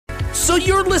So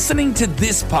you're listening to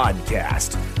this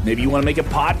podcast. Maybe you want to make a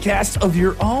podcast of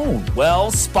your own.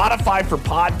 Well, Spotify for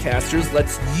Podcasters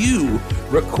lets you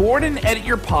record and edit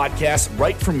your podcast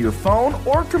right from your phone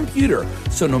or computer.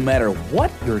 So no matter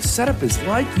what your setup is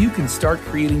like, you can start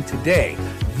creating today.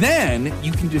 Then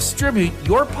you can distribute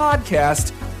your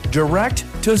podcast direct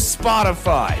to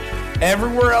Spotify.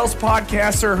 Everywhere else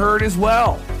podcasts are heard as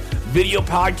well. Video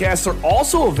podcasts are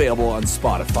also available on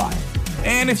Spotify.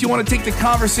 And if you want to take the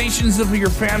conversations of your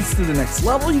fans to the next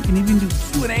level, you can even do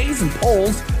Q&As and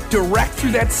polls direct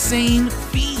through that same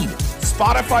feed.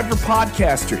 Spotify for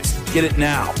Podcasters. Get it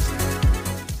now.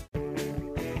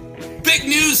 Big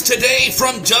news today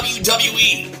from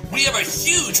WWE. We have a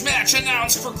huge match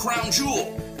announced for Crown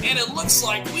Jewel, and it looks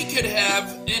like we could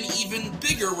have an even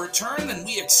bigger return than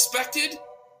we expected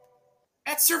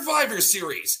at Survivor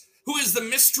Series. Who is the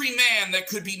mystery man that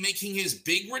could be making his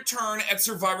big return at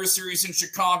Survivor Series in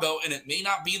Chicago, and it may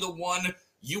not be the one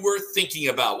you were thinking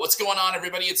about. What's going on,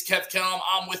 everybody? It's Kellam.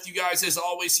 I'm with you guys, as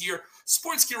always, here.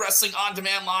 Sportskeeda Wrestling On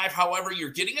Demand Live, however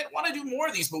you're getting it. Want to do more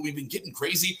of these, but we've been getting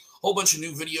crazy. Whole bunch of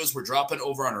new videos we're dropping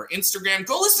over on our Instagram.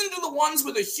 Go listen to the ones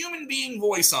with a human being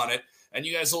voice on it, and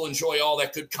you guys will enjoy all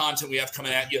that good content we have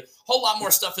coming at you. Whole lot more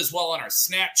stuff as well on our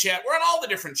Snapchat. We're on all the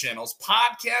different channels.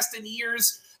 Podcast in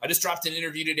ears. I just dropped an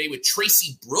interview today with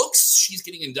Tracy Brooks. She's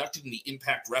getting inducted in the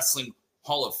Impact Wrestling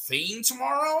Hall of Fame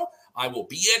tomorrow. I will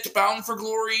be at Bound for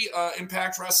Glory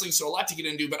Impact Wrestling, so a lot to get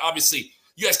into. But obviously,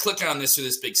 you guys click on this for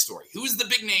this big story. Who is the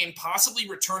big name possibly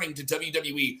returning to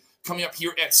WWE coming up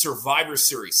here at Survivor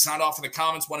Series? Sound off in the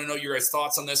comments. Want to know your guys'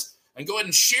 thoughts on this. And go ahead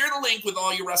and share the link with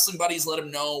all your wrestling buddies. Let them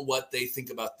know what they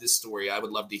think about this story. I would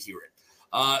love to hear it.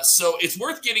 So it's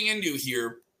worth getting into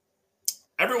here.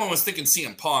 Everyone was thinking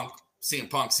CM Punk.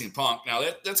 Now,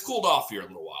 that's cooled off here a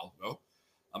little while ago.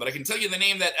 But I can tell you the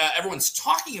name that everyone's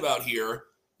talking about here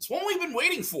is one we've been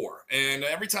waiting for. And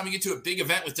every time we get to a big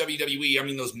event with WWE, I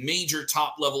mean those major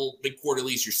top-level big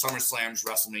quarterlies, your SummerSlams,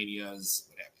 WrestleManias,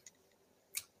 whatever.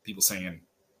 People saying,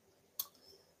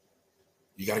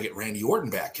 you got to get Randy Orton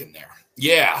back in there.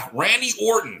 Yeah, Randy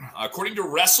Orton, according to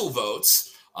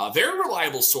WrestleVotes, a very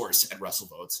reliable source at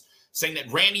WrestleVotes, saying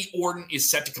that Randy Orton is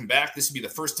set to come back. This would be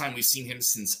the first time we've seen him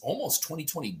since almost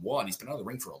 2021. He's been out of the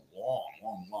ring for a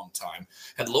long time.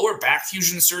 Had lower back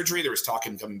fusion surgery. There was talk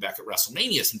of him coming back at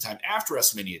WrestleMania. Sometime after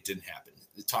WrestleMania, it didn't happen.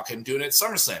 The talk of him doing it at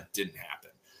SummerSlam didn't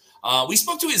happen. We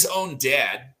spoke to his own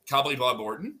dad, Cowboy Bob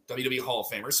Orton, WWE Hall of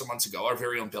Famer, some months ago, our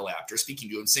very own Bill Apter, speaking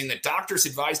to him, saying that doctors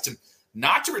advised him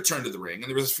not to return to the ring, and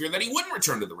there was a fear that he wouldn't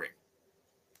return to the ring.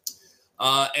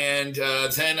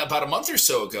 Then about a month or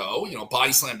so ago,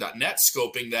 Bodyslam.net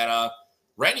scoping that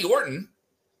Randy Orton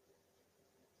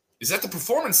is at the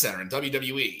Performance Center in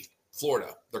WWE,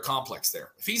 Florida, their complex there.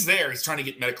 If he's there, he's trying to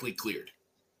get medically cleared.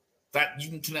 That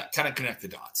you can kind of connect the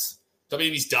dots.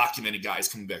 WWE's documented guys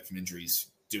coming back from injuries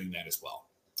doing that as well.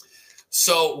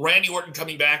 So Randy Orton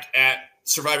coming back at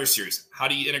Survivor Series. How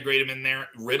do you integrate him in there?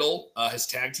 Riddle, his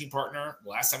tag team partner,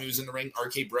 last time he was in the ring,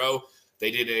 RK Bro. They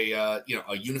did a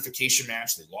unification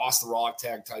match. They lost the Raw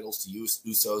tag titles to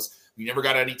Usos. We never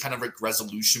got any kind of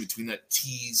resolution between that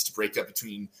tease to break up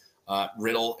between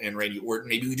Riddle and Randy Orton.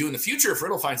 Maybe we do in the future if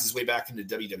Riddle finds his way back into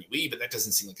WWE, but that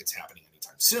doesn't seem like it's happening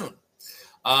anytime soon.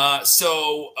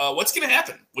 So what's going to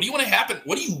happen? What do you want to happen?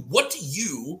 What do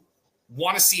you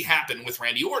want to see happen with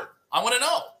Randy Orton? I want to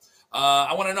know.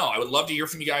 I would love to hear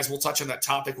from you guys. We'll touch on that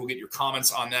topic. We'll get your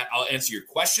comments on that. I'll answer your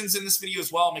questions in this video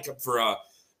as well. I'll make up for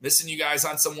missing you guys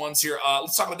on some ones here.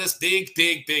 Let's talk about this big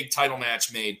title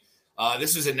match made.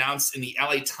 This was announced in the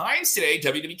LA Times today.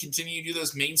 WWE continue to do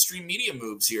those mainstream media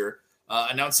moves here,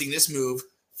 announcing this move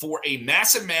for a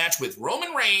massive match with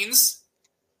Roman Reigns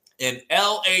and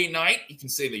LA Knight. You can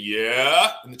say the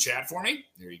yeah in the chat for me.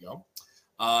 There you go.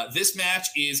 This match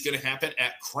is going to happen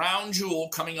at Crown Jewel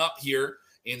coming up here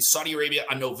in Saudi Arabia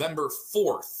on November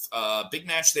 4th. Big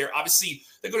match there. Obviously,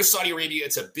 they go to Saudi Arabia.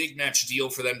 It's a big match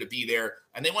deal for them to be there.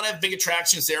 And they want to have big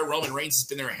attractions there. Roman Reigns has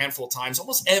been there a handful of times.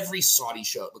 Almost every Saudi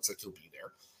show, it looks like he'll be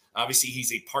there. Obviously,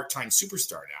 he's a part-time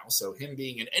superstar now. So him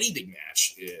being in any big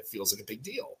match, it feels like a big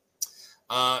deal.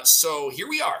 So here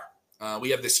we are.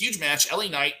 We have this huge match. LA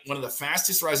Knight, one of the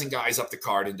fastest rising guys up the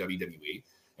card in WWE.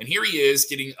 And here he is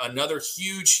getting another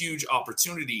huge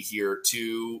opportunity here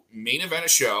to main event a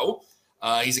show.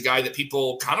 He's a guy that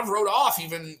people kind of wrote off,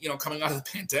 even, coming out of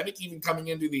the pandemic, even coming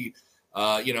into the,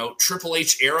 Triple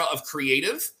H era of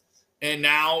creative. And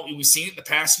now we've seen it in the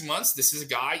past few months. This is a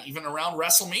guy even around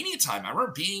WrestleMania time. I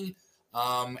remember being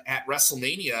at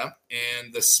WrestleMania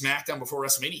and the SmackDown before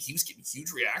WrestleMania. He was getting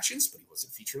huge reactions, but he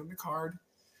wasn't featured on the card.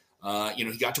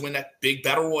 He got to win that big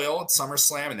battle royal at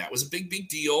SummerSlam, and that was a big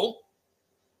deal.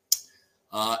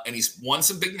 And he's won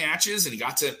some big matches, and he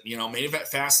got to, main event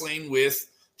Fastlane with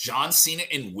John Cena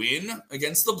and win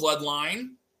against the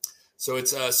Bloodline. So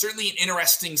it's certainly an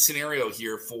interesting scenario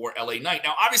here for LA Knight.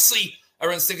 Now, obviously,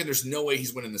 everyone's thinking there's no way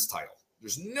he's winning this title.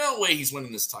 There's no way he's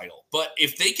winning this title. But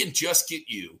if they can just get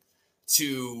you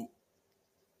to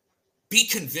be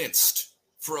convinced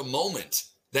for a moment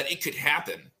that it could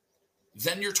happen,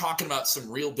 then you're talking about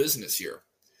some real business here.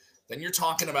 Then you're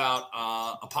talking about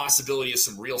a possibility of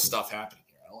some real stuff happening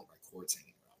here. I don't like my cords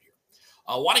hanging around here.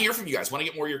 I want to hear from you guys. Want to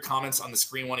get more of your comments on the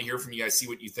screen. Want to hear from you guys, see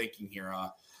what you're thinking here.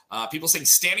 People saying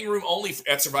standing room only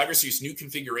at Survivor Series, new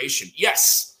configuration.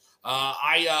 Yes.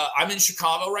 I'm in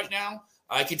Chicago right now.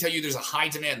 I can tell you there's a high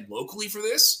demand locally for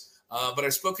this, but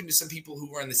I've spoken to some people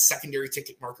who are in the secondary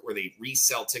ticket market where they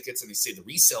resell tickets, and they say the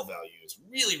resale value is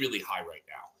really, really high right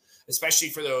now, especially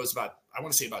for those about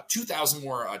 2,000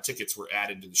 more tickets were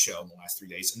added to the show in the last 3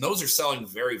 days, and those are selling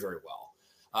very, very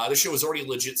well. The show was already a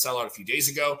legit sellout a few days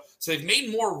ago, so they've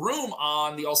made more room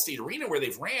on the Allstate Arena where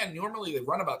they've ran. Normally, they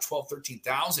run about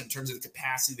 13,000 in terms of the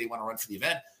capacity they want to run for the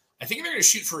event. I think they're going to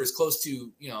shoot for as close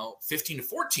to 15 to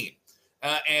 14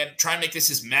 and try and make this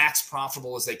as max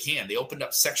profitable as they can. They opened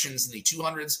up sections in the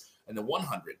 200s and the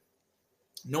 100.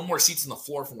 No more seats on the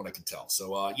floor from what I can tell.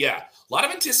 So, a lot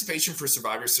of anticipation for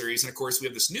Survivor Series. And, of course, we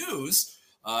have this news,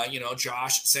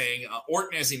 Josh saying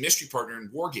Orton as a mystery partner in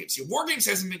War Games. War Games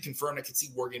hasn't been confirmed. I can see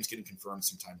War Games getting confirmed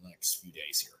sometime in the next few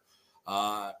days here.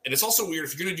 And it's also weird.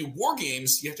 If you're going to do War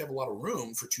Games, you have to have a lot of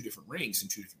room for 2 different rings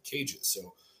and 2 different cages.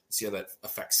 So, see how that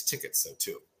affects tickets, though,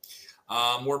 too.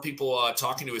 More people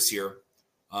talking to us here.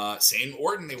 Saying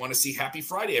Orton, they want to see Happy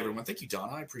Friday, everyone. Thank you,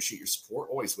 Donna. I appreciate your support.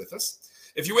 Always with us.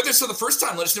 If you're with us for the first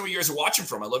time, let us know where you guys are watching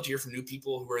from. I'd love to hear from new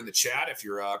people who are in the chat. If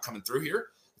you're coming through here,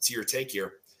 let's hear your take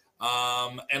here.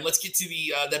 And let's get to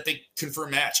the that big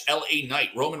confirmed match. LA Knight,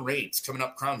 Roman Reigns coming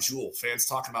up, Crown Jewel. Fans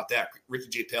talking about that. Ricky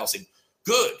J. Pale saying,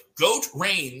 good. GOAT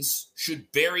Reigns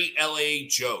should bury LA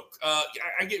joke.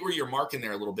 I get where you're marking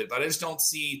there a little bit, but I just don't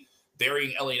see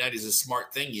burying LA Knight is a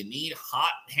smart thing. You need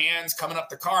hot hands coming up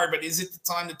the card, but is it the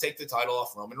time to take the title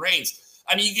off Roman Reigns?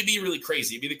 I mean, you could be really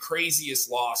crazy. It'd be the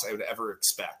craziest loss I would ever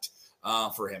expect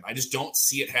for him. I just don't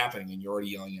see it happening, and you're already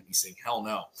yelling at me saying, hell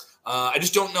no. I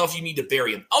just don't know if you need to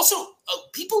bury him. Also,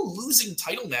 people losing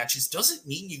title matches doesn't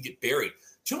mean you get buried.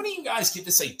 Too many of you guys get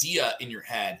this idea in your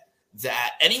head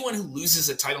that anyone who loses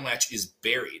a title match is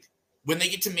buried. When they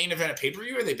get to main event a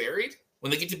pay-per-view, are they buried?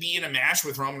 When they get to be in a match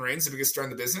with Roman Reigns, the biggest star in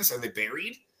the business, are they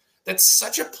buried? That's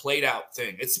such a played-out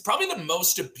thing. It's probably the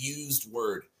most abused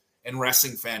word in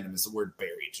wrestling fandom is the word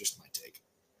buried. Just my take.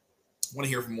 I want to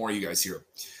hear from more of you guys here.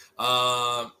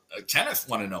 Kenneth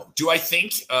want to know, do I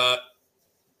think,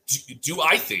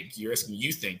 you're asking,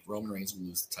 you think Roman Reigns will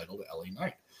lose the title to LA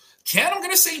Knight? Ken, I'm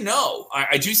going to say no.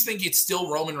 I do think it's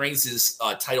still Roman Reigns'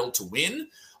 title to win.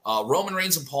 Roman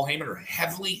Reigns and Paul Heyman are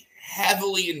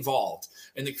heavily involved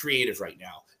in the creative right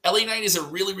now. LA Knight is a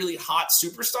really, really hot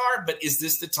superstar, but is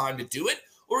this the time to do it?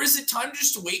 Or is it time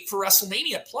just to wait for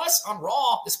WrestleMania? Plus, on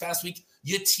Raw this past week,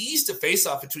 you teased a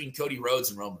face-off between Cody Rhodes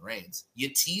and Roman Reigns. You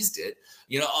teased it.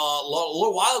 A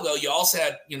little while ago, you also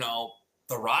had,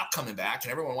 The Rock coming back,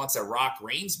 and everyone wants that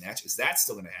Rock-Reigns match. Is that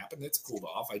still going to happen? That's cooled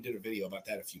off. I did a video about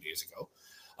that a few days ago.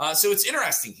 So it's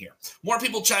interesting here. More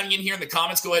people chiming in here in the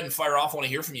comments. Go ahead and fire off. I want to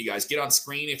hear from you guys. Get on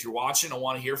screen if you're watching. I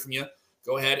want to hear from you.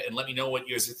 Go ahead and let me know what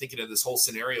you guys are thinking of this whole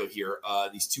scenario here.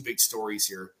 These 2 big stories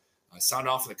here. Sound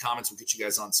off in the comments. We'll get you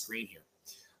guys on screen here.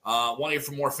 Want to hear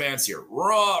from more fans here.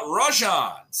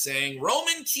 Rajan saying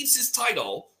Roman keeps his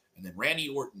title, and then Randy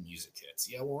Orton music hits.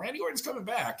 Yeah, well, Randy Orton's coming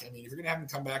back. I mean, if you're going to have him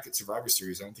come back at Survivor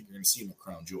Series, I don't think you're going to see him at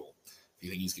Crown Jewel. If you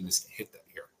think he's going to hit that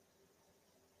here.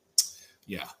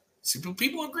 Yeah. So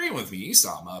people agreeing with me. You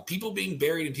saw him. People being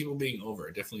buried and people being over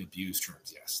are definitely abused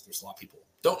terms. Yes, there's a lot of people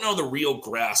don't know the real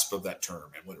grasp of that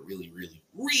term and what it really, really,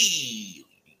 really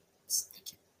means.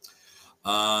 Thank you.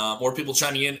 More people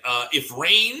chiming in. If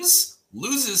Reigns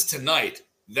loses tonight,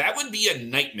 that would be a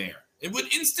nightmare. It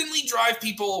would instantly drive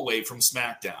people away from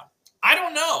SmackDown. I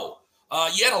don't know.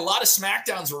 You had a lot of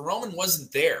SmackDowns where Roman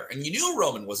wasn't there, and you knew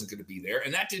Roman wasn't going to be there,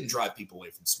 and that didn't drive people away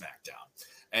from SmackDown.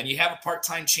 And you have a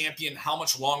part-time champion. How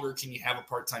much longer can you have a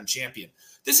part-time champion?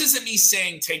 This isn't me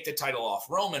saying take the title off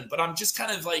Roman, but I'm just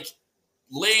kind of like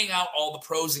laying out all the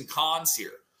pros and cons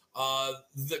here.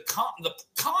 The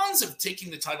cons of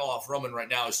taking the title off Roman right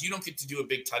now is you don't get to do a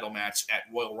big title match at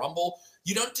Royal Rumble.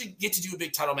 You don't get to do a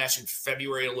big title match in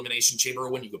February Elimination Chamber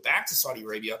when you go back to Saudi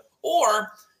Arabia,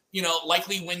 or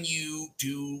likely when you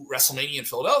do WrestleMania in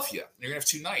Philadelphia. You're going to have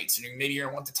 2 nights, and maybe you're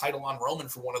going to want the title on Roman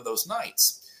for one of those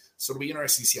nights. So it'll be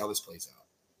interesting to see how this plays out.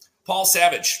 Paul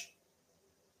Savage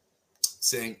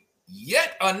saying,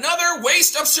 Yet another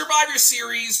waste of Survivor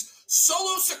Series.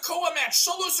 Solo Sikoa match.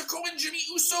 Solo Sikoa and Jimmy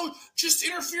Uso just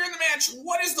interfere in the match.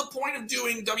 What is the point of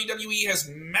doing? WWE has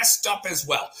messed up as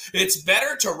well. It's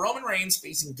better to Roman Reigns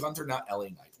facing Gunther, not LA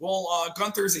Knight. Well,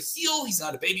 Gunther's a heel. He's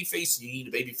not a babyface. You need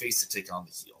a babyface to take on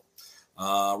the heel.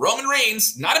 Roman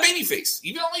Reigns, not a babyface.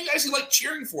 Even all you guys who like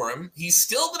cheering for him, he's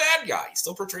still the bad guy. He's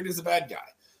still portrayed as the bad guy.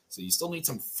 So you still need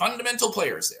some fundamental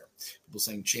players there. People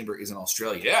saying Chamber is in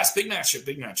Australia. Yes, big match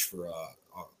for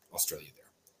Australia there.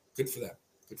 Good for them.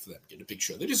 Good for them. Getting a big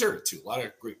show. They deserve it too. A lot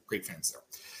of great fans there.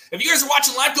 If you guys are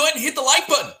watching live, go ahead and hit the like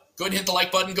button. Go ahead and hit the like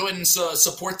button. Go ahead and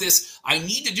support this. I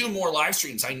need to do more live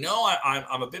streams. I know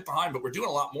I'm a bit behind, but we're doing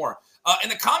a lot more. In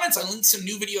the comments, I linked some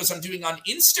new videos I'm doing on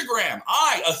Instagram.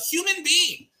 I, a human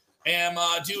being, am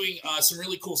doing some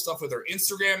really cool stuff with our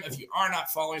Instagram. If you are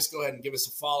not following us, go ahead and give us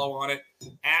a follow on it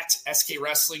at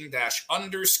SKWrestling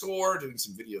 _ doing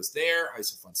some videos there. I have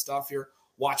some fun stuff here.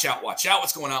 Watch out.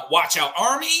 What's going on? Watch out,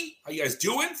 Army. How you guys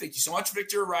doing? Thank you so much,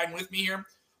 Victor, riding with me here.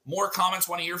 More comments.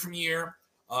 Want to hear from you here.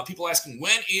 People asking,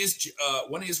 when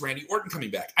is Randy Orton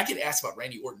coming back? I get asked about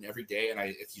Randy Orton every day, and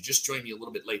if you just joined me a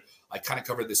little bit late, I kind of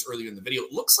covered this earlier in the video.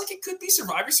 It looks like it could be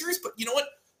Survivor Series, but you know what?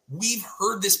 We've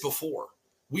heard this before.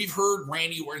 We've heard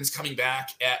Randy Orton's coming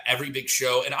back at every big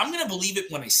show, and I'm going to believe it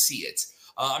when I see it.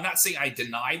 I'm not saying I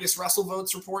deny this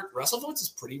WrestleVotes report. WrestleVotes is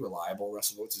pretty reliable.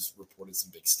 WrestleVotes has reported some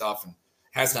big stuff and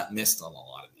has not missed on a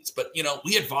lot of these. But,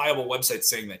 we had viable websites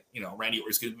saying that, Randy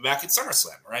Orton's going to be back at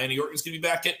SummerSlam. Randy Orton's going to be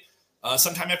back at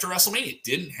sometime after WrestleMania. It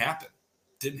didn't happen.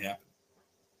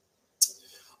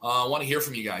 I want to hear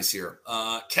from you guys here.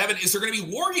 Kevin, is there going to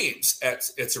be War Games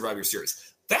at Survivor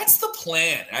Series? That's the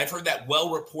plan. I've heard that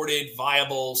well-reported,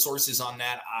 viable sources on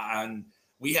that.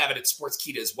 We have it at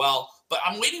Sportskeeda as well. But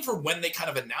I'm waiting for when they kind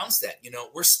of announce that.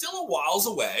 We're still a whiles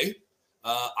away.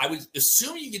 I would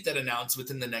assume you get that announced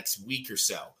within the next week or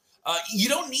so. You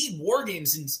don't need War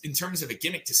Games in terms of a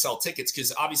gimmick to sell tickets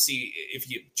because obviously if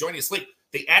you join us late,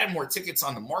 they added more tickets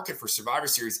on the market for Survivor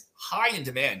Series, high in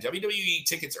demand. WWE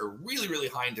tickets are really, really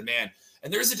high in demand.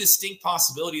 And there's a distinct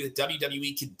possibility that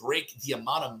WWE could break the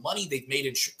amount of money they've made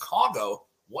in Chicago,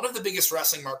 one of the biggest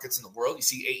wrestling markets in the world. You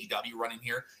see AEW running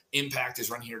here. Impact is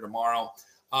running here tomorrow.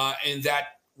 And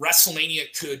that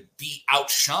WrestleMania could be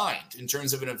outshined in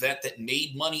terms of an event that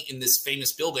made money in this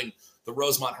famous building, the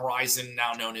Rosemont Horizon,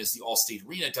 now known as the Allstate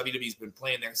Arena. WWE's been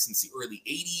playing there since the early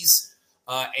 80s,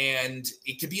 and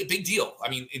it could be a big deal. I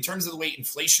mean, in terms of the way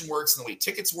inflation works and the way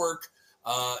tickets work,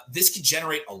 this could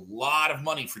generate a lot of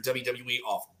money for WWE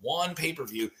off one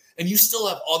pay-per-view, and you still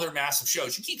have other massive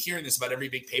shows. You keep hearing this about every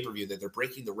big pay-per-view, that they're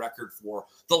breaking the record for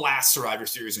the last Survivor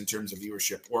Series in terms of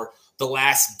viewership, or the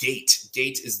last gate.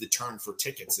 Gate is the term for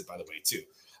tickets, by the way, too.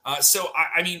 So,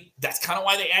 I mean, that's kind of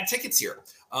why they add tickets here.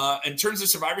 In terms of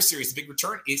Survivor Series, the big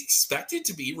return is expected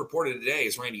to be reported today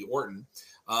as Randy Orton.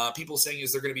 People saying,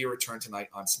 is there going to be a return tonight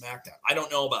on SmackDown? I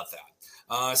don't know about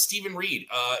that. Stephen Reed,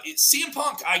 CM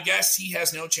Punk, I guess he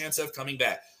has no chance of coming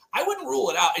back. I wouldn't rule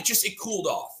it out. It cooled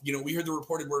off. We heard the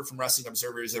reported word from Wrestling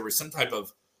Observers. There was some type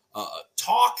of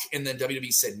talk, and then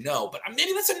WWE said no. But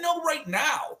maybe that's a no right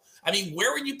now. I mean,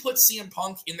 where would you put CM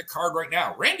Punk in the card right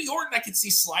now? Randy Orton, I could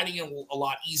see sliding in a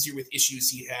lot easier with issues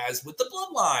he has with the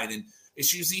Bloodline and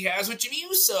issues he has with Jimmy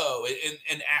Uso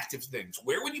and active things.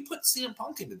 Where would you put CM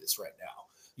Punk into this right now?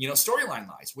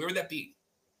 Storyline-wise, where would that be?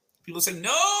 People say,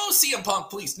 no, CM Punk,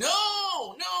 please. No.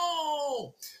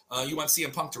 You want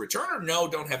CM Punk to return, or no,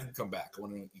 don't have him come back? I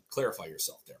want to clarify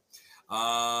yourself there.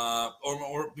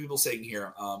 Or people saying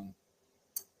here,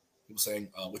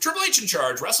 with Triple H in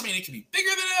charge, WrestleMania can be bigger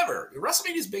than ever.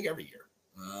 WrestleMania is big every year.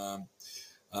 I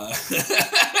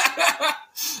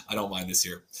don't mind this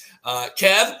here.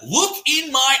 Kev, look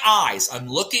in my eyes. I'm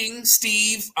looking,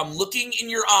 Steve. I'm looking in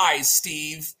your eyes,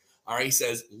 Steve. All right, he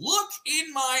says, look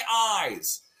in my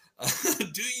eyes.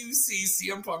 Do you see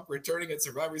CM Punk returning at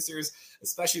Survivor Series,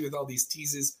 especially with all these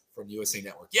teases from USA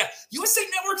Network? Yeah, USA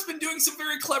Network's been doing some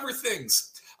very clever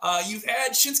things. You've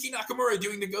had Shinsuke Nakamura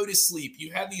doing the go to sleep.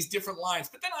 You've had these different lines.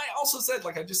 But then I also said,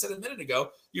 like I just said a minute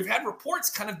ago, you've had reports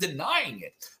kind of denying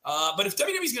it. But if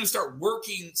WWE's going to start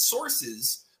working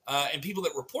sources and people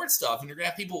that report stuff, and you're going to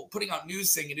have people putting out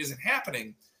news saying it isn't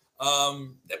happening,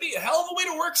 that'd be a hell of a way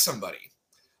to work somebody.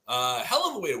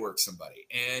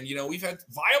 And, we've had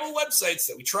viable websites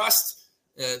that we trust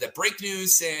that break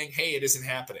news saying, hey, it isn't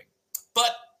happening.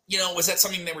 But, was that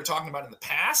something they were talking about in the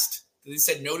past? They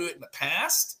said no to it in the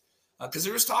past? Because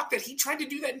there was talk that he tried to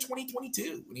do that in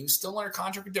 2022 when he was still under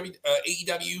contract with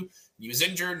AEW. He was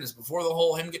injured, and it was before the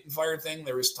whole him getting fired thing.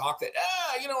 There was talk that,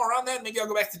 around that, maybe I'll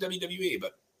go back to WWE.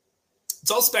 But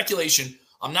it's all speculation.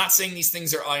 I'm not saying these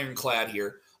things are ironclad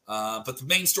here. But the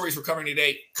main stories we're covering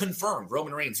today, confirmed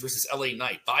Roman Reigns versus LA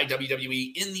Knight by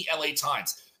WWE in the LA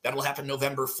Times. That'll happen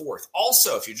November 4th.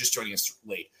 Also, if you're just joining us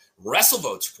late,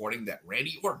 WrestleVote's reporting that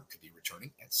Randy Orton could be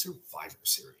returning at Survivor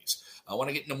Series. I want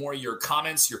to get into more of your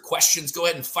comments, your questions. Go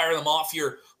ahead and fire them off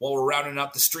here while we're rounding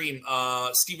up the stream.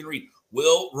 Stephen Reed,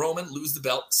 will Roman lose the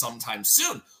belt sometime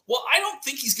soon? Well, I don't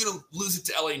think he's going to lose it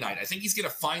to LA Knight. I think he's going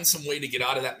to find some way to get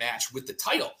out of that match with the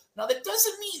title. Now, that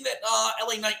doesn't mean that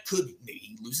LA Knight maybe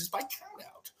he loses by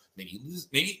countout.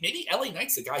 Maybe LA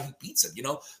Knight's the guy who beats him.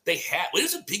 It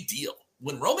was a big deal.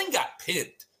 When Roman got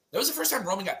pinned, that was the first time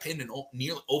Roman got pinned in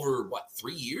over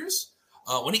 3 years?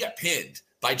 When he got pinned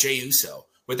by Jey Uso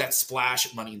with that splash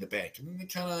at Money in the Bank. And then they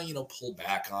kind of, pulled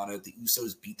back on it. The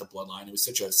Usos beat the Bloodline. It was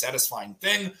such a satisfying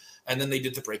thing. And then they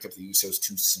did the breakup of the Usos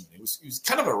too soon. It was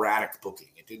kind of erratic booking.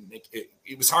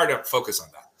 It was hard to focus on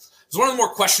that. It was one of the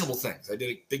more questionable things. I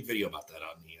did a big video about that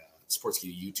on the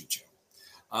Sportskeeda YouTube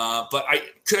channel. But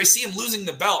could I see him losing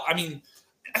the belt? I mean,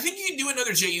 I think you can do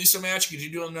another Jey Uso match. You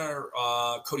could do another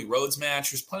Cody Rhodes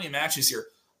match. There's plenty of matches here.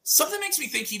 Something makes me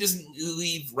think he doesn't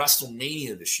leave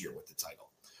WrestleMania this year with the title.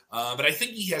 But I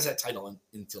think he has that title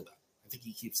until then. I think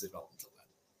he keeps the belt until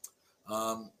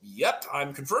then. Yep,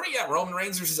 I'm confirming. Yeah, Roman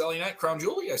Reigns versus LA Knight, Crown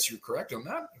Jewel. Yes, you're correct on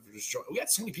that. We got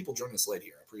so many people joining us late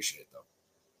here. I appreciate it,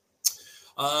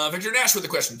 though. Victor Nash with the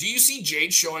question. Do you see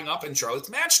Jade showing up in Charlotte's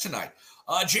match tonight?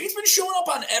 Jade's been showing up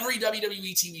on every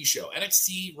WWE TV show.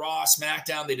 NXT, Raw,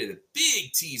 SmackDown. They did a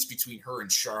big tease between her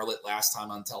and Charlotte last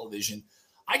time on television.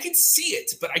 I can see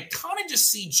it, but I kind of just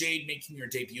see Jade making her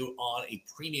debut on a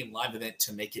premium live event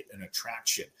to make it an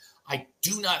attraction. I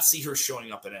do not see her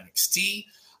showing up at NXT.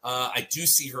 I do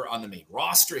see her on the main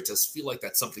roster. It does feel like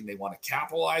that's something they want to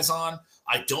capitalize on.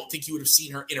 I don't think you would have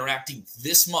seen her interacting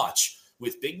this much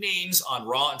with big names on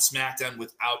Raw and SmackDown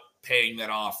without paying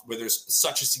that off, where there's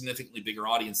such a significantly bigger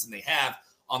audience than they have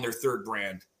on their third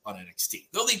brand on NXT,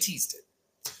 though they teased it.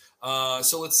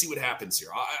 So let's see what happens here.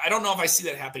 I don't know if I see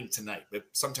that happening tonight, but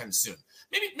sometime soon.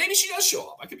 Maybe she does show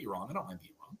up. I could be wrong. I don't mind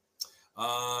being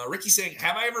wrong. Ricky saying,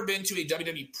 have I ever been to a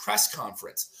WWE press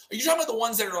conference? Are you talking about the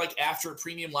ones that are like after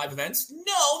premium live events?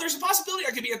 No, there's a possibility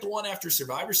I could be at the one after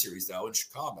Survivor Series, though, in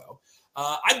Chicago.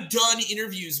 I've done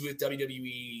interviews with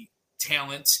WWE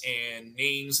talent and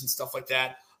names and stuff like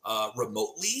that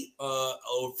remotely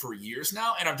for years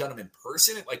now, and I've done them in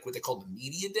person at like what they call the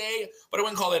media day, but I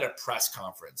wouldn't call that a press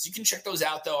conference. You can check those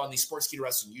out though on the Sportskeeda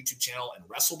Wrestling YouTube channel and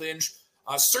WrestleBinge.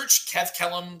 Search Kev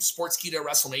Kellam Sportskeeda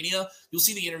WrestleMania. You'll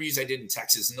see the interviews I did in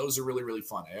Texas, and those are really, really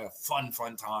fun. I had a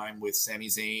fun time with Sami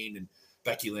Zayn and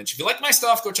Becky Lynch. If you like my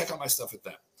stuff, go check out my stuff with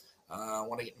them. I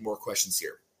want to get more questions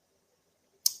here.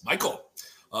 Michael,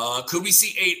 could we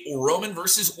see a Roman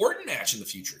versus Orton match in the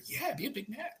future? Yeah, it'd be a big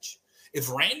match. If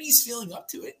Randy's feeling up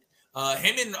to it,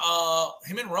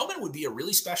 him and Roman would be a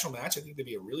really special match. I think they'd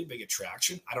be a really big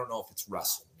attraction. I don't know if it's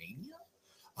WrestleMania,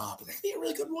 but that could be a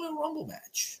really good Royal Rumble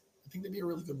match. I think that'd be a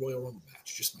really good Royal Rumble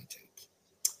match. Just my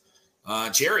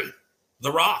take. Jerry,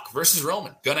 The Rock versus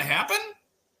Roman, gonna happen?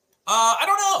 I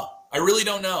don't know. I really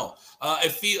don't know.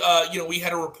 We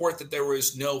had a report that there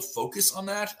was no focus on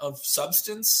that of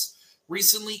substance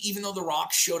recently, even though The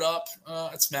Rock showed up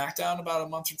at SmackDown about a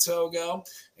month or so ago,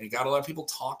 and got a lot of people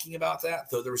talking about that,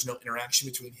 though there was no interaction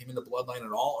between him and the Bloodline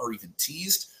at all, or even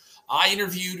teased. I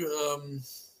interviewed,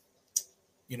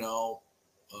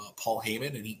 Paul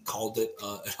Heyman, and he called it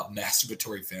a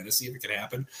masturbatory fantasy if it could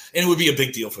happen, and it would be a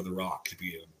big deal for The Rock to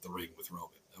be in the ring with Roman.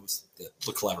 That was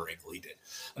the clever angle he did.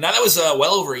 And now that was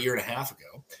well over a year and a half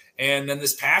ago. And then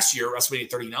this past year, WrestleMania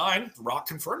 39, The Rock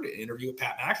confirmed it in an interview with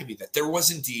Pat McAfee that there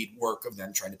was indeed work of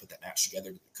them trying to put that match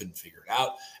together, but they couldn't figure it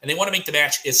out. And they want to make the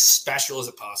match as special as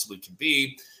it possibly can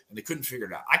be, and they couldn't figure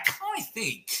it out. I kind of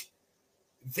think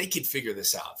they could figure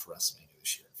this out for WrestleMania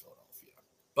this year in Philadelphia.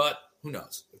 But who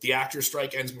knows? If the actor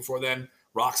strike ends before then,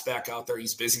 Rock's back out there.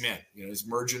 He's a busy man. He's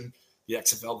merging the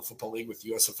XFL, the Football League, with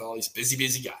the USFL. He's a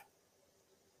busy guy.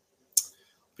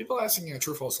 People asking,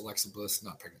 true or false, Alexa Bliss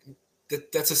not pregnant.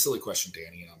 That's a silly question,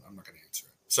 Danny. I'm not going to answer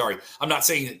it. Sorry. I'm not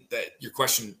saying that your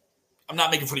question, I'm not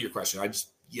making fun of your question.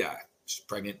 She's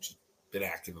pregnant. She's been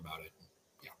active about it.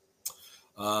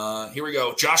 Yeah. Here we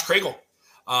go. Josh Craigle.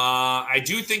 I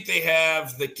do think they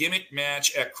have the gimmick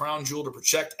match at Crown Jewel to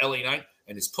protect LA Knight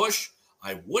and his push.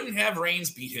 I wouldn't have Reigns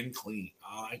beat him clean.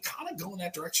 I kind of go in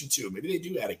that direction too. Maybe they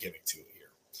do add a gimmick to it here.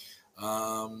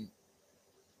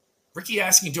 Ricky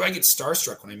asking, do I get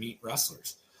starstruck when I meet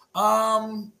wrestlers?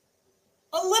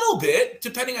 A little bit,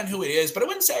 depending on who it is, but I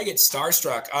wouldn't say I get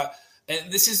starstruck.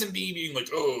 And this isn't me being like,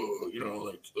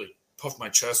 like puff my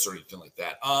chest or anything like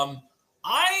that.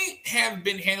 I have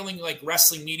been handling like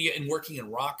wrestling media and working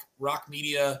in rock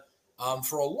media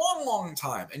for a long, long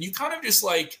time. And you kind of just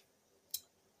like,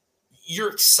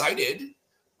 you're excited.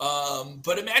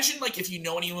 But imagine like if you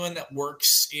know anyone that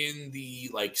works in the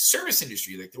like service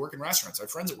industry, like they work in restaurants. I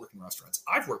have friends that work in restaurants.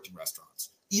 I've worked in restaurants.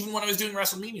 Even when I was doing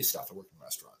WrestleMania stuff, I worked in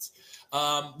restaurants.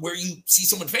 Where you see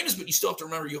someone famous, but you still have to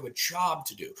remember you have a job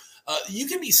to do. You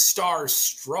can be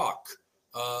star-struck,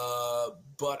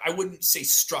 but I wouldn't say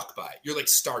struck by it. You're like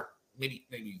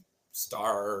maybe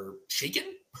star shaken,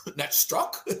 not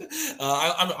struck.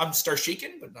 I'm star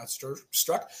shaken, but not star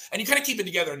struck. And you kind of keep it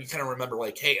together, and you kind of remember,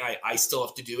 like, hey, I still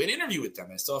have to do an interview with them.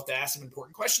 I still have to ask them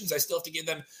important questions. I still have to give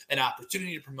them an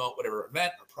opportunity to promote whatever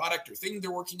event or product or thing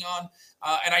they're working on.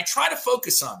 And I try to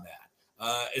focus on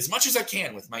that as much as I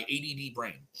can with my ADD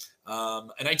brain.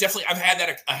 And I've had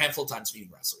that a handful of times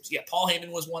meeting wrestlers. Yeah, Paul Heyman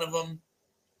was one of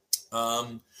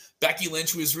them. Becky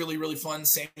Lynch was really, really fun.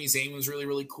 Sami Zayn was really,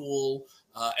 really cool.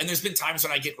 And there's been times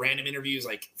when I get random interviews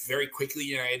like very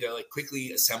quickly, and I had to like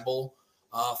quickly assemble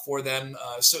for them.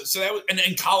 So that was, and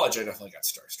in college, I definitely got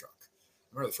starstruck.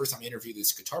 I remember the first time I interviewed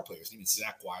this guitar player. His name is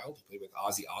Zach Wilde. He played with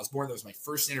Ozzy Osbourne. That was my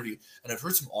first interview, and I've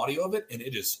heard some audio of it, and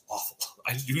it is awful.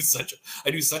 I do such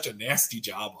a nasty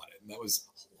job on it, and that was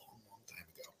a long, long time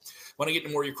ago. I want to get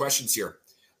into more of your questions here.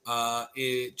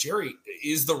 Jerry,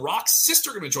 is The Rock's sister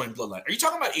going to join Bloodline? Are you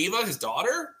talking about Ava, his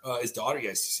daughter? Yes,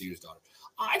 you see his daughter.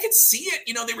 I could see it.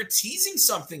 You know, they were teasing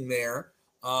something there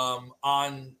on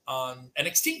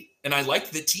NXT, and I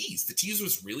liked the tease. The tease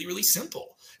was really, really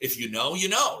simple. If you know, you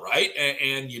know, right?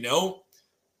 And you know,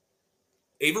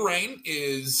 Ava Raine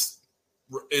is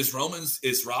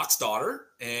Rock's daughter,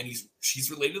 and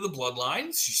she's related to the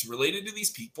bloodline. She's related to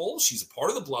these people. She's a part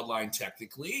of the bloodline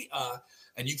technically,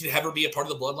 and you can have her be a part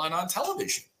of the bloodline on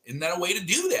television. Isn't that a way to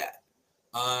do that?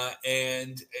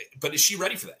 But is she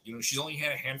ready for that? You know, she's only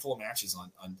had a handful of matches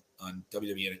on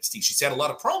WWE NXT. She's had a lot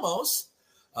of promos,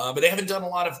 but they haven't done a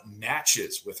lot of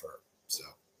matches with her. So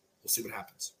we'll see what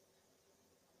happens.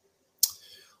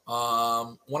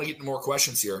 Want to get into more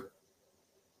questions here.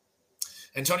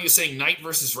 Antonio's saying Knight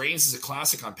versus Reigns is a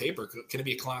classic on paper. Can it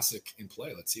be a classic in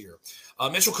play? Let's see here.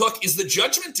 Mitchell Cook, is the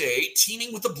Judgment Day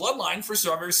teaming with the Bloodline for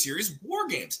Survivor Series War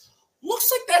Games?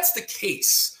 Looks like that's the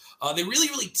case. They really,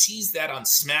 really teased that on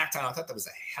SmackDown. I thought that was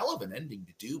a hell of an ending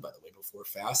to do, by the way, before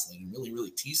Fastlane, and really,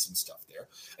 really teased some stuff there.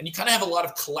 And you kind of have a lot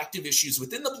of collective issues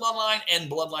within the Bloodline and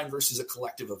Bloodline versus a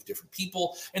collective of different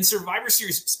people. And Survivor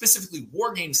Series, specifically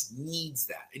War Games, needs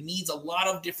that. It needs a lot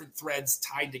of different threads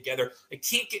tied together. It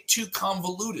can't get too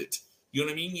convoluted. You know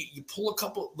what I mean? You pull a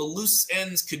couple, the loose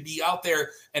ends could be out there,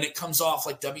 and it comes off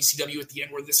like WCW at the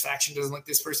end where this faction doesn't like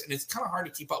this person, and it's kind of hard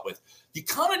to keep up with. You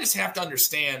kind of just have to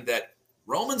understand that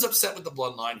Roman's upset with the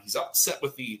bloodline. He's upset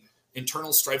with the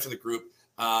internal strife of the group.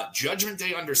 Judgment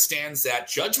Day understands that.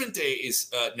 Judgment Day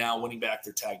is now winning back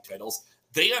their tag titles.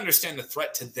 They understand the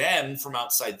threat to them from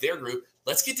outside their group.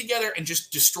 Let's get together and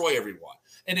just destroy everyone.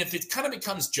 And if it kind of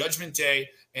becomes Judgment Day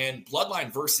and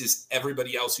Bloodline versus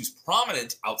everybody else who's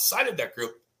prominent outside of that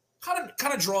group, kind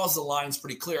of draws the lines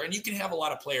pretty clear. And you can have a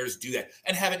lot of players do that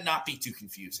and have it not be too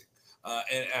confusing.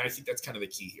 And I think that's kind of the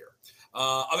key here.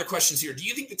 Other questions here. Do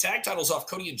you think the tag title's off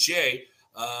Cody and Jay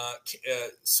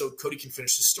so Cody can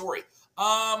finish the story?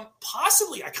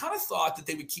 Possibly. I kind of thought that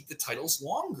they would keep the titles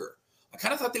longer. I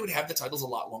kind of thought they would have the titles a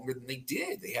lot longer than they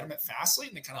did. They had them at Fastlane,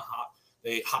 and they kind of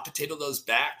hot potato those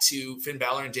back to Finn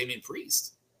Balor and Damian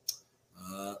Priest.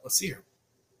 Let's see here.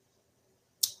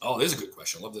 Oh, there's a good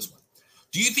question. I love this one.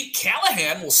 Do you think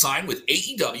Callahan will sign with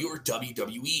AEW or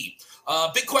WWE?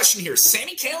 Big question here.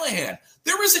 Sami Callihan.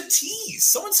 There was a tease.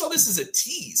 Someone saw this as a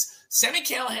tease. Sami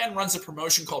Callihan runs a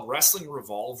promotion called Wrestling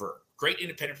Revolver. Great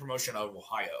independent promotion out of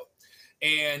Ohio.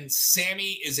 And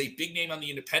Sami is a big name on the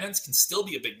independents, can still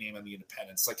be a big name on the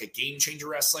independents, like a Game Changer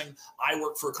Wrestling. I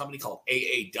work for a company called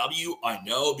AAW. I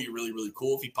know it'd be really, really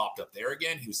cool if he popped up there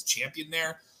again. He was a champion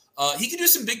there. He can do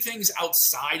some big things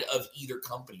outside of either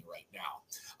company right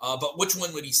now. But which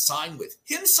one would he sign with?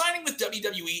 Him signing with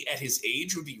WWE at his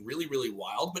age would be really, really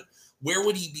wild. But where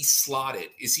would he be slotted?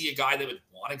 Is he a guy that would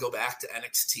want to go back to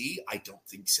NXT? I don't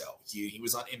think so. He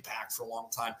was on Impact for a long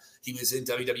time. He was in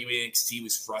WWE NXT,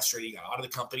 was frustrated, got out of the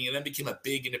company, and then became a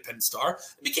big independent star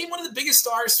and became one of the biggest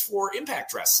stars for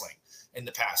Impact Wrestling in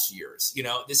the past years. You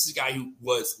know, this is a guy who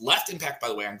was left Impact, by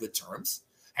the way, on good terms,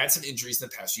 had some injuries in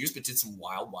the past years, but did some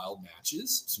wild, wild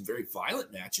matches, some very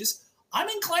violent matches. I'm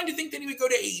inclined to think that he would go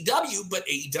to AEW, but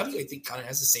AEW, I think, kind of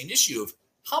has the same issue of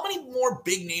how many more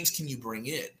big names can you bring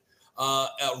in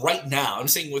right now? I'm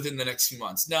saying within the next few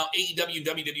months. Now, AEW and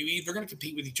WWE, they're going to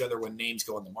compete with each other when names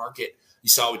go on the market. You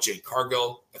saw with Jade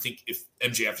Cargill. I think if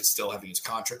MJF is still having his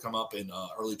contract come up in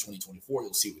early 2024,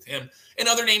 you'll see with him. And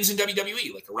other names in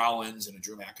WWE, like a Rollins and a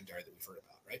Drew McIntyre that we've heard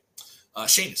about, right?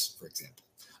 Sheamus, for example.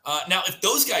 Now, if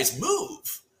those guys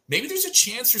move, maybe there's a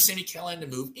chance for Sami Callihan to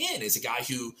move in as a guy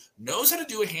who knows how to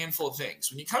do a handful of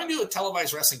things. When you come into a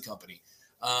televised wrestling company,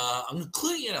 I'm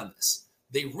including in on this.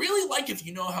 They really like if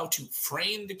you know how to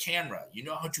frame the camera. You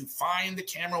know how to find the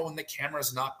camera when the camera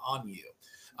is not on you.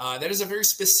 That is a very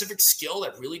specific skill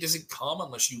that really doesn't come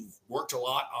unless you've worked a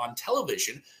lot on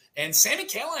television. And Sami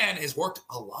Callihan has worked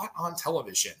a lot on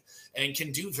television and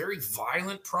can do very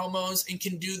violent promos and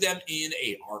can do them in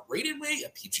a R-rated way, a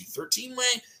PG-13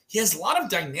 way. He has a lot of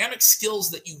dynamic skills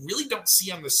that you really don't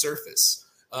see on the surface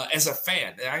as a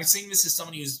fan. And I'm saying this as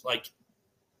someone who's like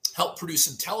helped produce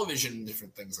some television and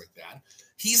different things like that.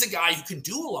 He's a guy who can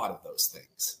do a lot of those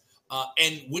things.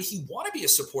 And would he want to be a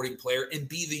supporting player and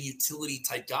be the utility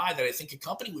type guy that I think a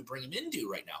company would bring him into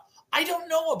right now? I don't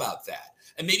know about that.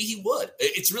 And maybe he would.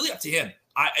 It's really up to him.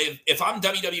 If I'm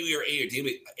WWE or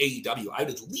AEW, I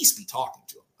would at least be talking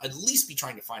to him. I'd at least be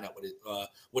trying to find out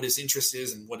what his interest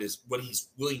is and what he's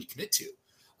willing to commit to.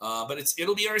 But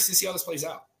it'll be interesting to see how this plays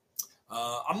out.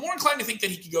 I'm more inclined to think that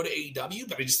he could go to AEW,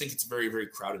 but I just think it's a very, very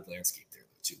crowded landscape there,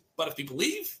 too. But if people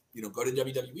leave, go to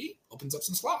WWE, opens up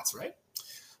some slots, right?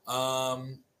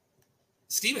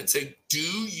 Steven saying, do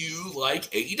you like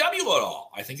AEW at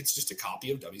all? I think it's just a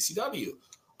copy of WCW.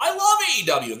 I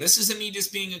love AEW, and this isn't me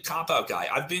just being a cop-out guy.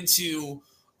 I've been to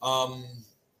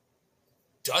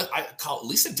I call at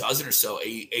least a dozen or so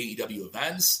AEW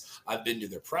events. I've been to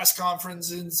their press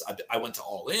conferences. I went to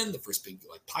All In, the first big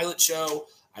pilot show.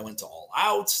 I went to All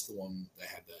Out, the one that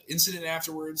had the incident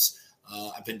afterwards.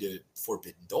 I've been to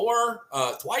Forbidden Door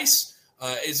twice.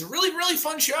 It's a really, really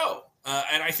fun show.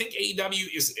 And I think AEW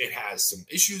it has some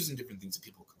issues and different things that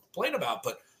people can complain about,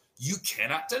 but you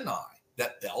cannot deny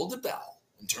that bell to bell,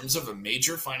 in terms of a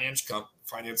major finance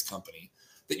company,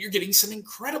 that you're getting some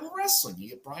incredible wrestling. You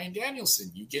get Bryan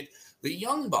Danielson, you get the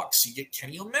Young Bucks, you get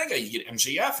Kenny Omega, you get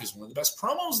MJF, who's one of the best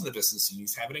promos in the business, and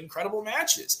he's having incredible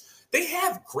matches. They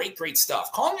have great, great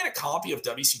stuff. Calling it a copy of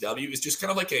WCW is just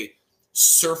kind of like a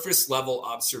surface level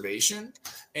observation.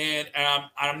 And I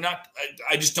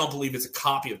just don't believe it's a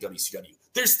copy of WCW.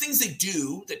 There's things they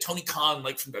do that Tony Khan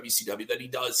liked from WCW that he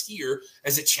does here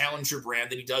as a challenger brand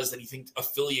that he thinks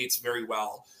affiliates very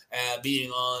well,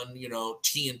 being on,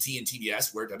 TNT and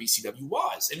TBS where WCW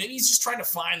was. And maybe he's just trying to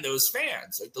find those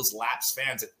fans, like those lapsed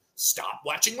fans that stopped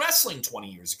watching wrestling 20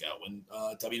 years ago when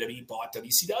WWE bought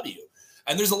WCW.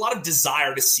 And there's a lot of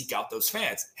desire to seek out those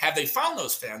fans. Have they found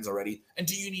those fans already? And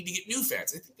do you need to get new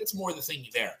fans? I think that's more the thing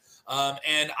there.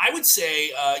 And I would say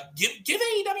give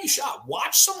AEW a shot.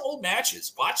 Watch some old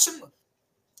matches.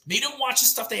 Maybe don't watch the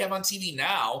stuff they have on TV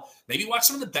now. Maybe watch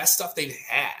some of the best stuff they've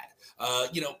had.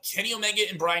 Kenny Omega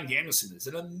and Bryan Danielson is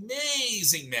an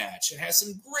amazing match. It has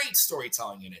some great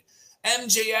storytelling in it.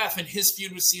 MJF and his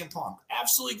feud with CM Punk.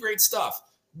 Absolutely great stuff.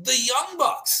 The Young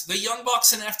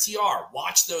Bucks and FTR,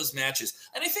 watch those matches.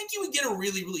 And I think you would get a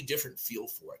really, really different feel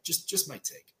for it. Just my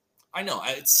take. I know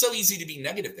it's so easy to be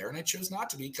negative there, and I chose not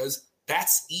to be because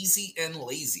that's easy and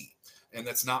lazy. And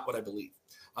that's not what I believe.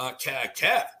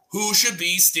 Kev, who should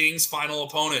be Sting's final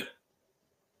opponent?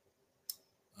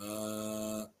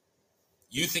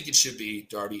 You think it should be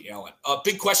Darby Allin.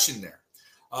 Big question there.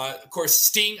 Of course,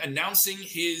 Sting announcing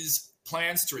his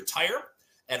plans to retire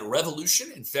at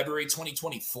Revolution in February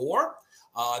 2024.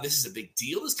 This is a big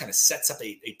deal. This kind of sets up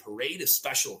a parade of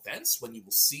special events when you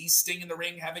will see Sting in the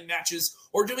ring having matches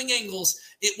or doing angles.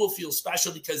 It will feel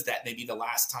special because that may be the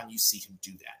last time you see him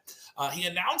do that. He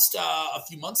announced a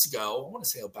few months ago, I want to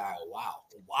say a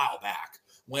while back,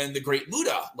 when the Great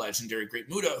Muta, legendary Great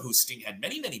Muta, who Sting had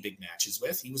many, many big matches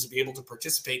with, he was able to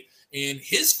participate in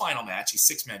his final match, a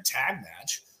 6-man tag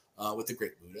match, with the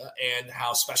Great Muta, and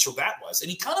how special that was. And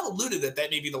he kind of alluded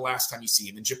that may be the last time you see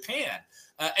him in Japan.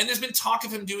 And there's been talk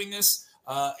of him doing this.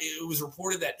 It was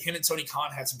reported that him and Tony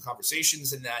Khan had some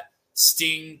conversations and that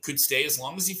Sting could stay as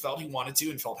long as he felt he wanted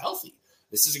to and felt healthy.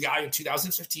 This is a guy who in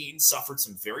 2015 suffered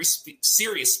some very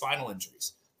serious spinal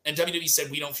injuries. And WWE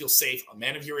said, we don't feel safe, a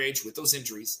man of your age with those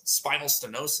injuries, spinal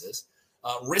stenosis,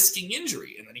 risking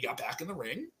injury. And then he got back in the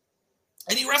ring.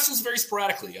 And he wrestles very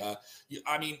sporadically. Are you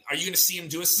going to see him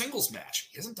do a singles match?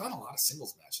 He hasn't done a lot of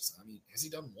singles matches. Has he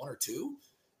done one or two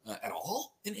at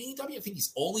all in AEW? I think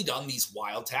he's only done these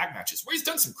wild tag matches where he's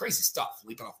done some crazy stuff,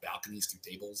 leaping off balconies through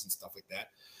tables and stuff like that,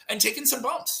 and taking some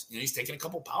bumps. He's taken a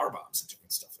couple power bombs and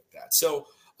different stuff like that. So,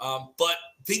 but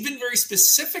they've been very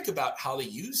specific about how they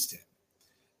used him.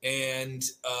 And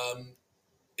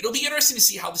it'll be interesting to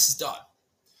see how this is done.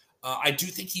 I do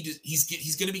think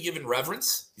he's going to be given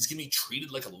reverence. He's going to be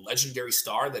treated like a legendary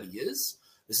star that he is.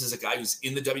 This is a guy who's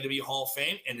in the WWE Hall of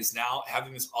Fame and is now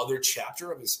having this other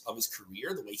chapter of his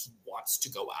career, the way he wants to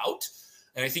go out.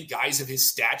 And I think guys of his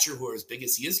stature who are as big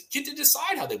as he is get to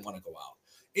decide how they want to go out.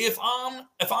 If I'm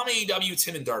AEW, it's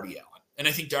him and Darby Allin. And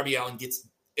I think Darby Allin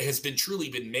has truly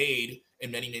been made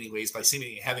in many, many ways by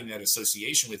seemingly having that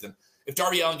association with him. If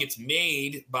Darby Allin gets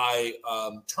made by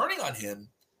turning on him,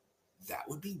 that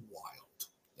would be wild.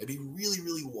 That'd be really,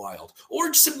 really wild. Or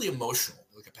just simply emotional,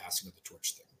 like a passing of the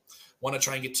torch thing. Want to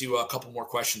try and get to a couple more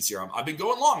questions here. I've been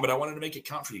going long, but I wanted to make it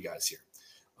count for you guys here.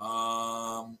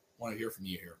 Want to hear from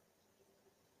you here.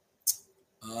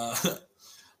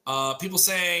 People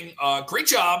saying, great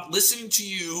job listening to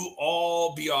you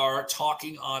all BR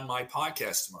talking on my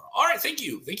podcast tomorrow. All right. Thank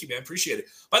you. Thank you, man. Appreciate it.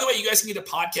 By the way, you guys can get a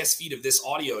podcast feed of this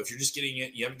audio. If you're just getting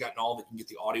it, you haven't gotten all of it, you can get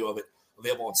the audio of it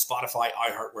available on Spotify,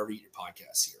 iHeart, wherever you get your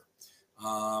podcasts here.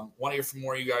 Want to hear from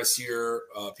more of you guys here.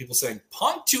 People saying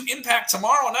Punk to Impact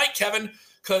tomorrow night, Kevin,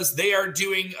 because they are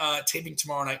doing taping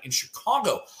tomorrow night in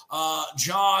Chicago.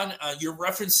 John, you're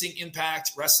referencing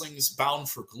Impact Wrestling's Bound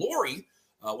for Glory,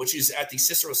 which is at the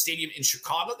Cicero Stadium in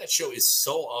Chicago. That show is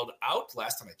sold out.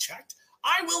 Last time I checked,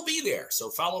 I will be there.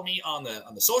 So follow me on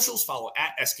the socials. Follow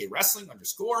at SK Wrestling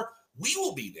 _. We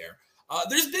will be there.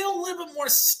 There's been a little bit more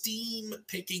steam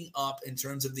picking up in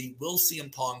terms of the will CM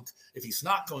Punk, if he's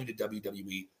not going to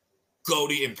WWE, go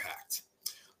to Impact.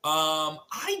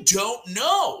 I don't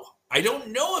know. I don't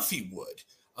know if he would.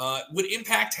 Would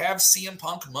Impact have CM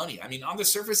Punk money? I mean, on the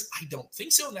surface, I don't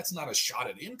think so, and that's not a shot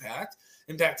at Impact.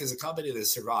 Impact is a company that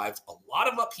has survived a lot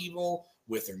of upheaval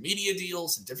with their media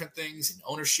deals and different things and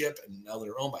ownership, and now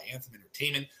they're owned by Anthem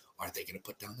Entertainment. Are they going to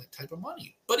put down that type of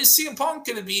money? But is CM Punk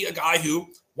going to be a guy who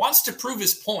wants to prove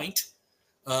his point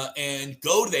and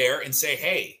go there and say,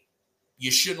 hey, you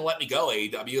shouldn't let me go,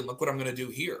 AEW, and look what I'm going to do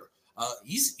here?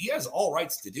 He has all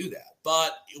rights to do that,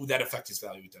 but would that affect his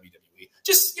value with WWE?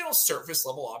 Just, surface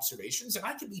level observations, and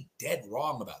I could be dead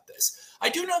wrong about this. I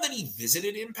do know that he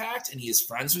visited Impact, and he is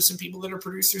friends with some people that are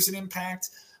producers at Impact,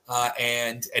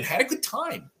 and had a good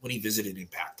time when he visited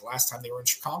Impact the last time they were in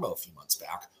Chicago a few months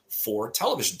back for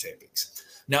television tapings.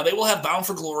 Now, they will have Bound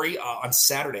for Glory on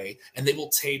Saturday, and they will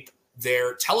tape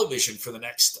their television for the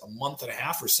next month and a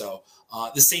half or so,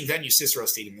 the same venue, Cicero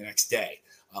Stadium, the next day.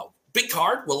 Big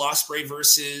card, Will Ospreay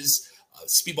versus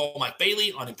Speedball Mike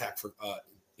Bailey on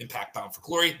Impact Bound for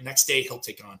Glory. Next day, he'll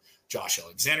take on Josh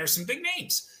Alexander, some big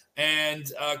names. And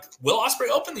Will Ospreay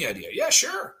opened the idea. Yeah,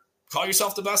 sure. Call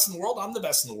yourself the best in the world. I'm the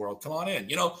best in the world. Come on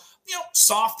in.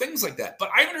 Soft things like that. But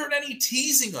I haven't heard any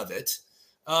teasing of it.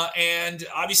 And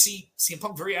obviously, CM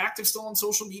Punk very active still on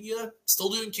social media, still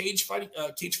doing Cage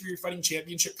Fury Fighting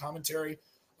Championship commentary.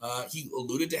 He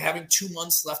alluded to having 2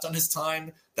 months left on his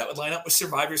time. That would line up with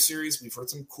Survivor Series. We've heard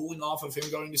some cooling off of him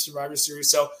going to Survivor Series.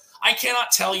 So I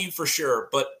cannot tell you for sure,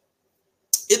 but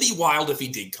it'd be wild if he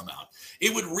did come out.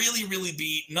 It would really, really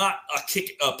be not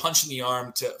a punch in the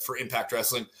arm for Impact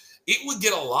Wrestling. It would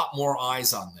get a lot more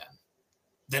eyes on them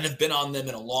than have been on them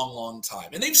in a long, long time.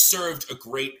 And they've served a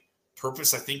great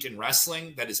purpose, I think, in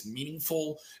wrestling that is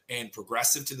meaningful and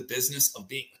progressive to the business of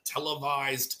being a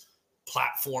televised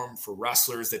platform for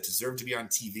wrestlers that deserve to be on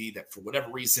TV that for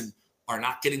whatever reason are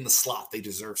not getting the slot they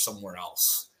deserve somewhere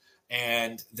else.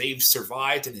 And they've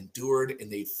survived and endured,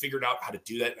 and they've figured out how to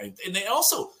do that. And they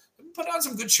also put on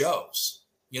some good shows.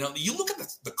 You look at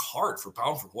the card for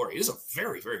Bound for Glory. It is a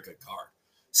very, very good card.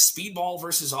 Speedball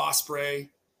versus Ospreay,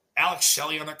 Alex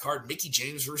Shelley on that card, Mickie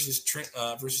James versus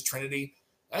Trinity.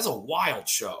 That's a wild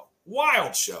show.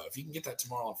 Wild show. If you can get that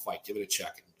tomorrow on Fight, give it a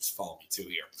check and just follow me too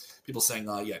here. People saying,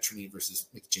 Trinity versus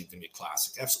Mickie James going to be a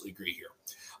classic. Absolutely agree here.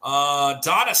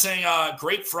 Donna saying,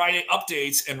 great Friday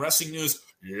updates and wrestling news.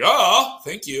 Yeah,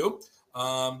 thank you.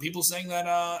 People saying that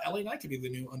LA Knight could be the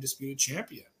new undisputed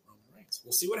champion. All right, so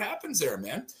we'll see what happens there,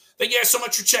 man. Thank you guys so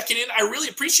much for checking in. I really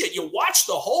appreciate you. Watch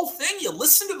the whole thing. You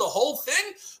listen to the whole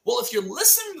thing. Well, if you're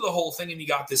listening to the whole thing and you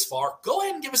got this far, go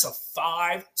ahead and give us a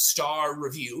 5-star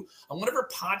review on whatever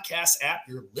podcast app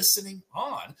you're listening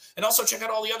on. And also check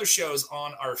out all the other shows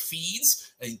on our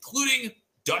feeds, including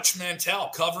Dutch Mantel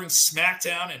covering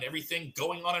SmackDown and everything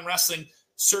going on in wrestling.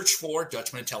 Search for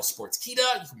Dutch Mantel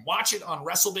Sportskeeda. You can watch it on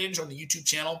WrestleBinge on the YouTube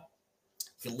channel.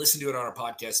 You can listen to it on our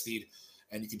podcast feed.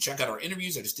 And you can check out our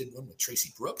interviews. I just did one with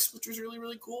Tracy Brooks, which was really,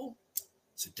 really cool.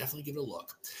 So definitely give it a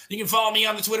look. You can follow me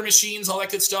on the Twitter machines, all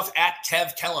that good stuff, at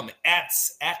Kev Kellam, at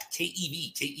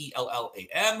KEV,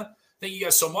 KELLAM. Thank you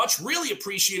guys so much. Really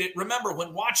appreciate it. Remember,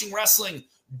 when watching wrestling,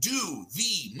 do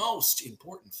the most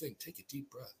important thing. Take a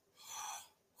deep breath.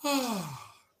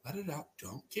 Let it out.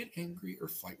 Don't get angry or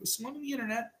fight with someone on the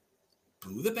internet.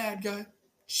 Boo the bad guy,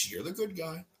 cheer the good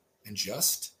guy, and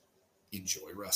just enjoy wrestling.